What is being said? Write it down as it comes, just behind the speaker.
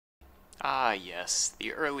Ah yes,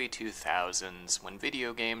 the early 2000s, when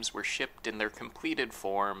video games were shipped in their completed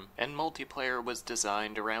form, and multiplayer was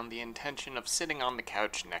designed around the intention of sitting on the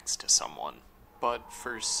couch next to someone. But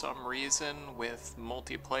for some reason, with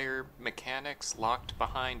multiplayer mechanics locked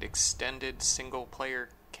behind extended single-player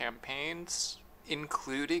campaigns,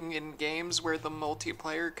 including in games where the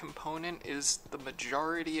multiplayer component is the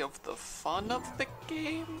majority of the fun of the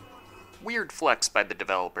game? Weird flex by the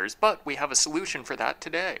developers, but we have a solution for that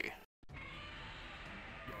today.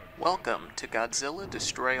 Welcome to Godzilla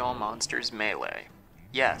Destroy All Monsters Melee.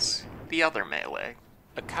 Yes, the other Melee.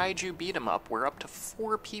 A kaiju beat-em-up where up to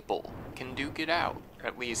 4 people can duke it out,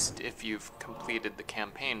 at least if you've completed the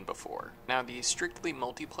campaign before. Now, the strictly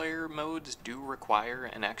multiplayer modes do require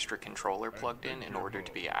an extra controller plugged in order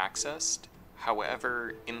to be accessed.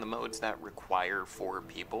 However, in the modes that require 4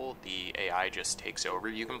 people, the AI just takes over.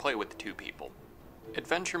 You can play with 2 people.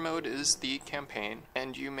 Adventure mode is the campaign,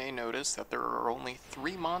 and you may notice that there are only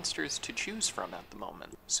 3 monsters to choose from at the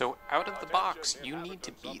moment. So out of the box, you need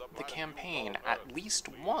to beat the campaign at least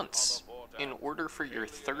once in order for your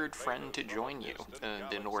 3rd friend to join you.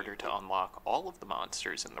 And in order to unlock all of the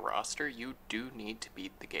monsters in the roster, you do need to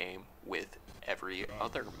beat the game with every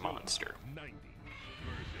other monster.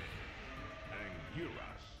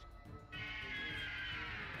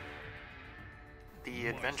 The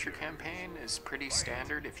adventure campaign is pretty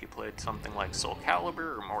standard if you played something like Soul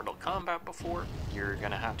Calibur or Mortal Kombat before. You're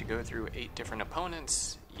gonna have to go through 8 different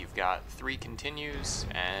opponents, you've got 3 continues,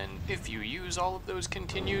 and if you use all of those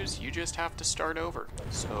continues, you just have to start over.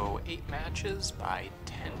 So 8 matches by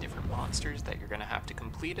 10 different monsters that you're gonna have to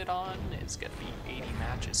complete it on is gonna be 80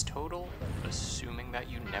 matches total, assuming that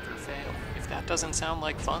you never fail. If that doesn't sound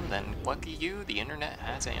like fun, then lucky you, the internet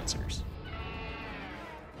has answers.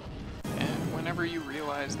 Whenever you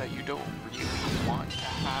realize that you don't really want to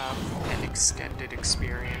have an extended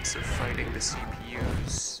experience of fighting the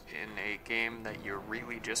CPUs in a game that you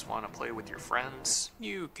really just want to play with your friends,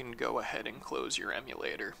 you can go ahead and close your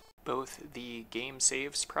emulator. Both the Game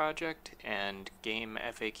Saves project and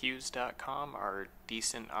GameFAQs.com are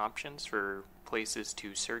decent options for places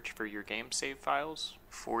to search for your game save files.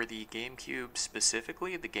 For the Gamecube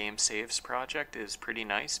specifically, the Game Saves project is pretty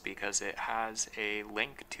nice because it has a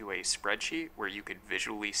link to a spreadsheet where you could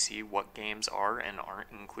visually see what games are and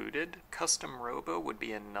aren't included. Custom Robo would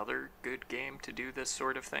be another good game to do this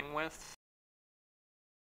sort of thing with.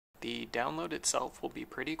 The download itself will be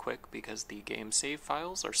pretty quick because the game save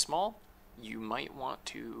files are small. You might want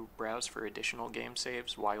to browse for additional game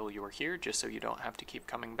saves while you're here just so you don't have to keep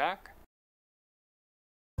coming back.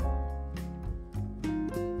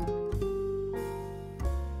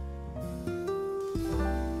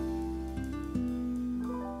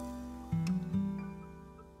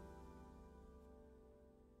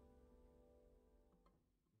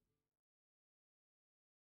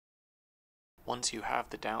 Once you have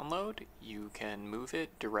the download, you can move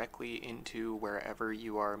it directly into wherever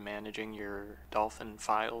you are managing your Dolphin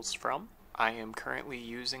files from. I am currently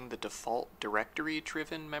using the default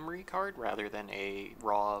directory-driven memory card rather than a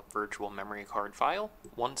raw virtual memory card file.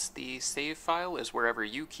 Once the save file is wherever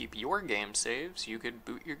you keep your game saves, you could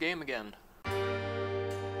boot your game again.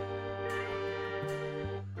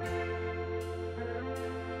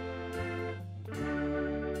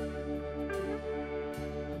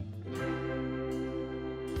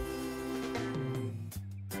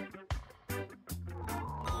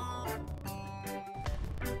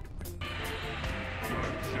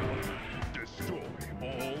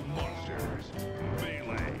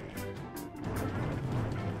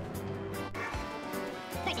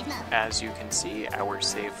 As you can see, our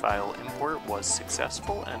save file import was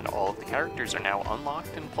successful and all of the characters are now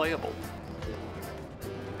unlocked and playable.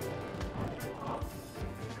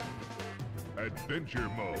 Adventure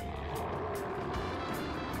mode.